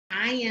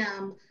I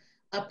am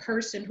a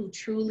person who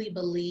truly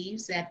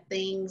believes that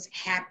things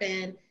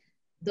happen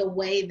the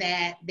way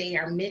that they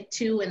are meant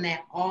to, and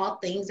that all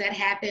things that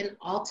happen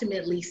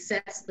ultimately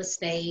sets the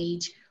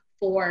stage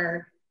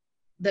for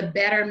the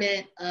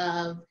betterment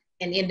of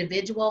an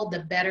individual, the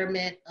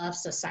betterment of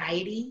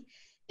society.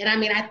 And I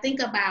mean, I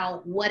think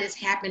about what has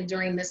happened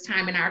during this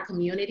time in our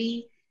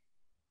community.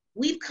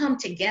 We've come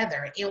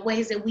together in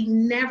ways that we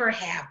never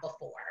have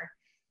before.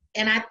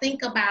 And I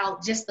think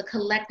about just the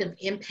collective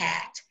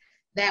impact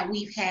that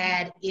we've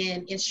had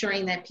in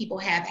ensuring that people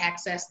have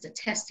access to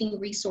testing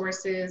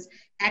resources,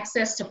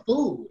 access to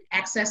food,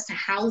 access to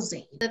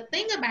housing. The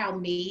thing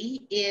about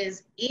me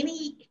is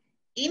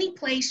any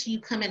place you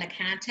come into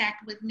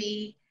contact with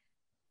me,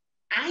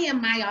 I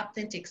am my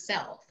authentic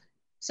self.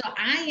 So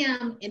I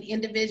am an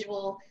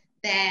individual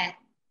that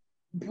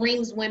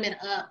brings women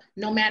up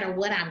no matter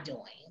what I'm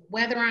doing,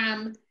 whether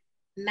I'm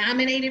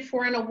nominated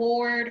for an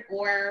award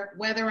or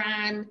whether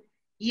I'm,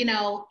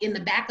 in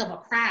the back of a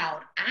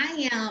crowd.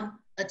 I am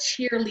a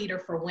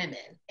cheerleader for women.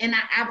 And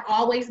I've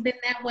always been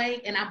that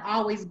way, and I'm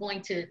always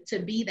going to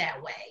be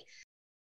that way.